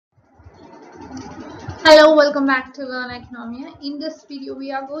Hello, welcome back to Learn Oikonomia. In this video,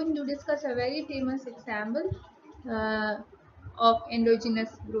 we are going to discuss a very famous example uh, of endogenous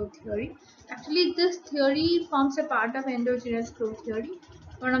growth theory. Actually, this theory forms a part of endogenous growth theory,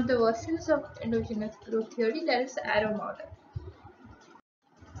 one of the versions of endogenous growth theory, that is the arrow model.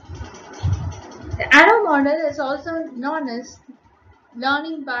 The arrow model is also known as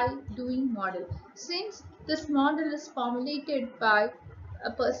learning by doing model. Since this model is formulated by a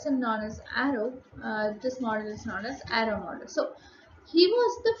person known as Arrow, this model is known as Arrow model. So he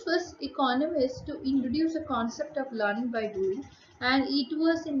was the first economist to introduce a concept of learning by doing, and it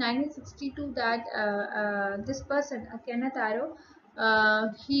was in 1962 that this person, Kenneth Arrow,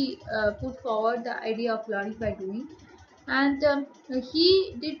 put forward the idea of learning by doing, and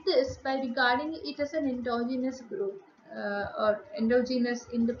he did this by regarding it as an endogenous growth or endogenous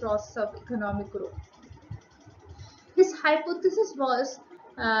in the process of economic growth. His hypothesis was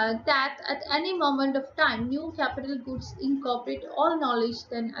that at any moment of time, new capital goods incorporate all knowledge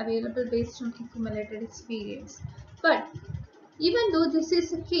then available based on accumulated experience. But even though this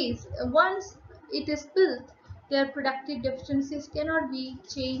is the case, once it is built, their productive deficiencies cannot be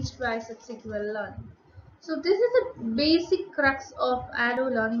changed by subsequent learning. So this is a basic crux of Arrow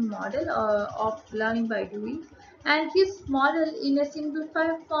learning model of learning by doing, and his model in a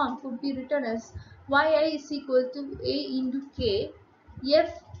simplified form could be written as yi is equal to a into k,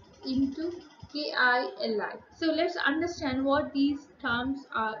 f into kili. So let's understand what these terms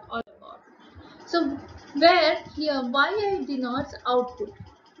are all about. So where here yi denotes output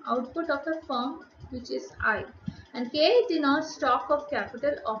of a firm, which is I, and k denotes stock of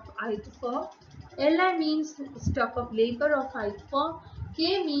capital of ith firm, li means stock of labor of ith firm,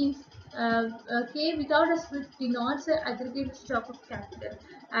 k means k without a split denotes an aggregate stock of capital.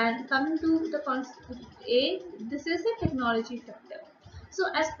 And coming to the concept A, this is a technology factor. So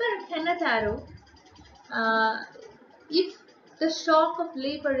as per Kenneth Arrow, uh, if the stock of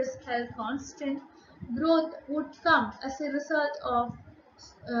labor is held constant, growth would come as a result of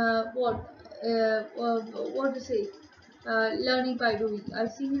what to say, learning by doing. He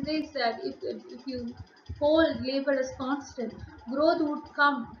says that if you hold labor as constant, growth would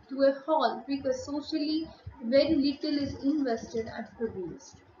come to a halt because socially very little is invested and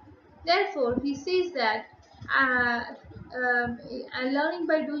produced. Therefore, he says that uh, learning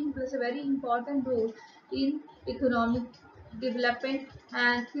by doing plays a very important role in economic development,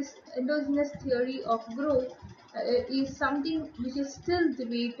 and his endogenous theory of growth is something which is still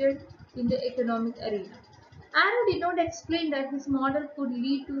debated in the economic arena. Arrow did not explain that his model could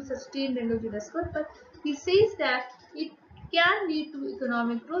lead to sustained endogenous growth, but he says that it can lead to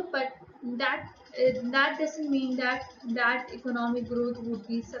economic growth, but that doesn't mean that economic growth would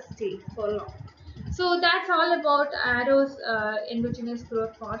be sustained for long. So that's all about Arrow's endogenous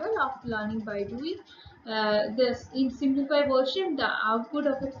growth model of learning by doing. This in simplified version, the output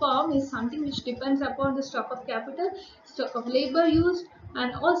of a firm is something which depends upon the stock of capital, stock of labor used,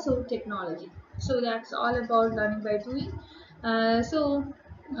 and also technology. So that's all about learning by doing.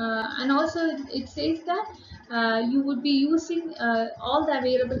 And also it says that you would be using all the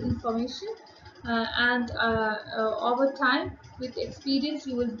available information, and over time with experience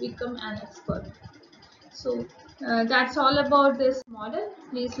you will become an expert. So that's all about this model.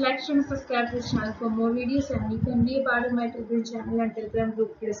 Please like, share, and subscribe to this channel for more videos, and you can be a part of my Telegram channel and Telegram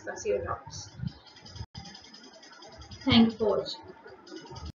group to discuss your doubts. Thank you for watching.